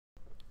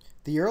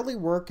The early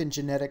work in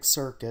genetic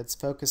circuits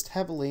focused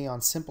heavily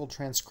on simple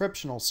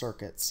transcriptional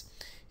circuits.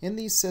 In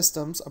these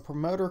systems, a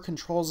promoter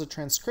controls a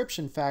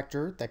transcription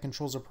factor that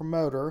controls a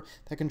promoter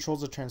that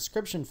controls a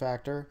transcription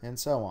factor, and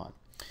so on.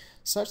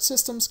 Such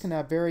systems can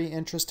have very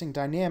interesting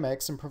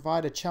dynamics and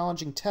provide a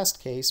challenging test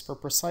case for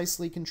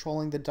precisely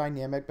controlling the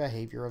dynamic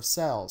behavior of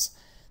cells.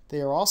 They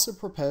are also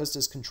proposed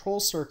as control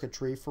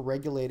circuitry for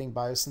regulating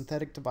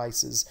biosynthetic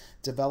devices,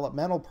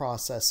 developmental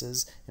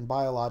processes, and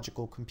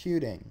biological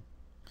computing.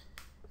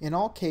 In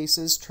all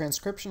cases,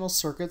 transcriptional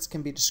circuits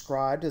can be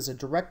described as a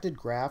directed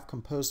graph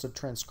composed of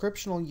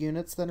transcriptional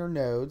units that are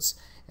nodes,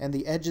 and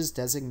the edges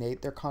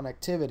designate their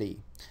connectivity.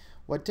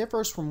 What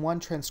differs from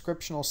one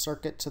transcriptional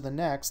circuit to the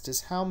next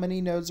is how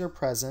many nodes are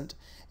present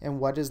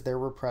and what is their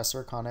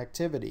repressor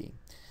connectivity.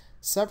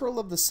 Several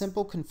of the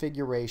simple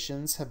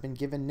configurations have been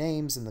given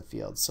names in the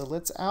field, so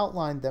let's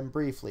outline them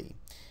briefly.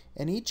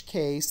 In each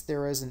case,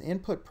 there is an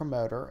input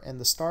promoter, and at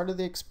the start of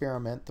the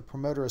experiment, the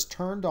promoter is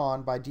turned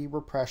on by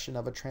derepression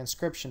of a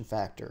transcription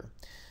factor.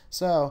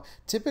 So,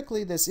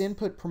 typically this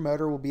input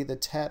promoter will be the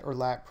TET or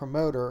LAC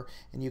promoter,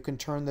 and you can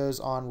turn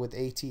those on with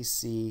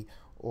ATC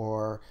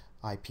or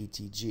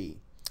IPTG.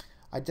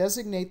 I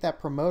designate that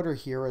promoter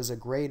here as a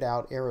grayed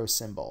out arrow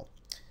symbol.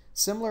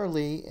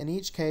 Similarly, in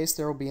each case,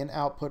 there will be an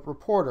output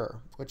reporter,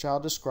 which I'll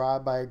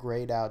describe by a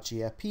grayed out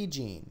GFP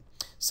gene.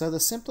 So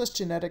the simplest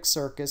genetic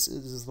circuit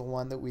is the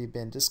one that we've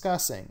been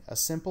discussing, a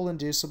simple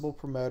inducible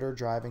promoter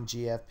driving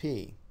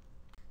GFP.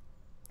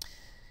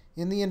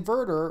 In the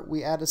inverter,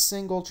 we add a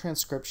single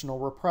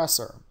transcriptional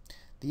repressor.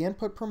 The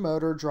input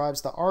promoter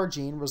drives the R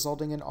gene,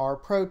 resulting in R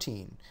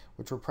protein,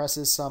 which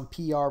represses some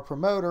PR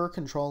promoter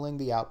controlling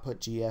the output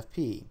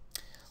GFP.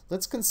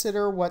 Let's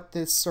consider what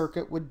this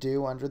circuit would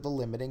do under the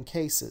limiting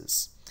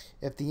cases.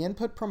 If the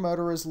input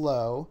promoter is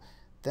low,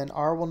 then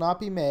R will not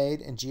be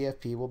made and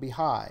GFP will be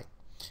high.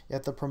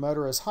 If the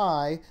promoter is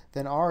high,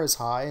 then R is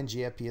high and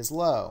GFP is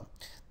low.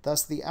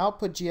 Thus, the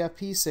output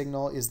GFP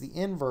signal is the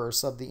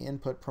inverse of the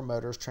input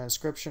promoter's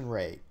transcription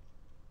rate.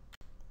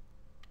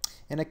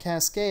 In a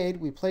cascade,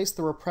 we place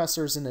the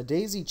repressors in a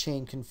daisy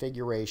chain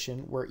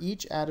configuration where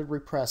each added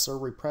repressor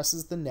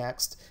represses the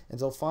next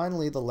until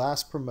finally the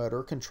last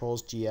promoter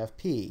controls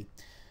GFP.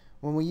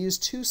 When we use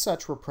two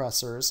such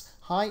repressors,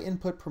 high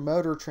input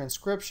promoter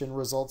transcription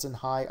results in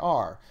high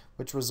R,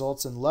 which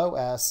results in low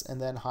S and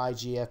then high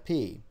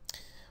GFP.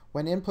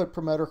 When input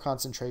promoter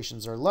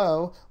concentrations are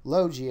low,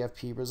 low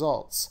GFP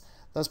results.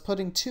 Thus,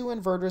 putting two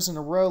inverters in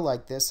a row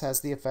like this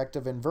has the effect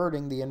of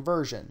inverting the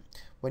inversion.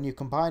 When you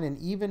combine an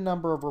even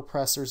number of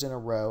repressors in a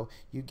row,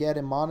 you get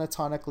a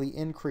monotonically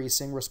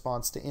increasing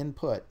response to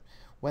input.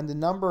 When the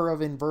number of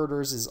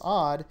inverters is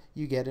odd,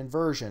 you get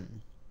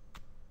inversion.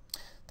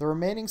 The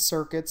remaining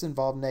circuits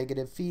involve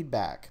negative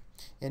feedback.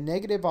 In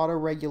negative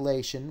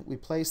autoregulation, we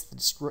place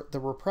the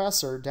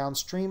repressor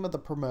downstream of the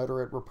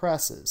promoter it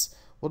represses.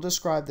 We'll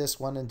describe this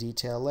one in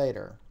detail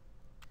later.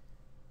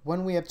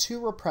 When we have two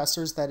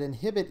repressors that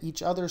inhibit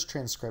each other's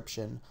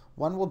transcription,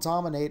 one will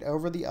dominate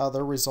over the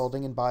other,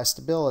 resulting in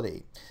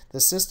bistability.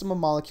 The system of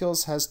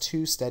molecules has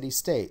two steady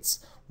states,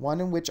 one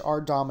in which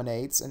R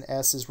dominates and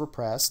S is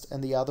repressed,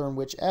 and the other in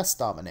which S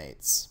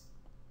dominates.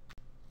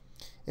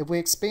 If we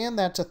expand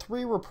that to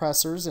three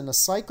repressors in a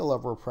cycle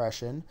of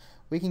repression,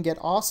 we can get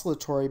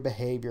oscillatory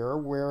behavior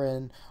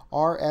wherein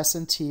R, S,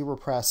 and T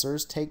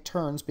repressors take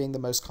turns being the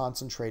most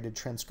concentrated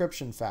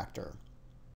transcription factor.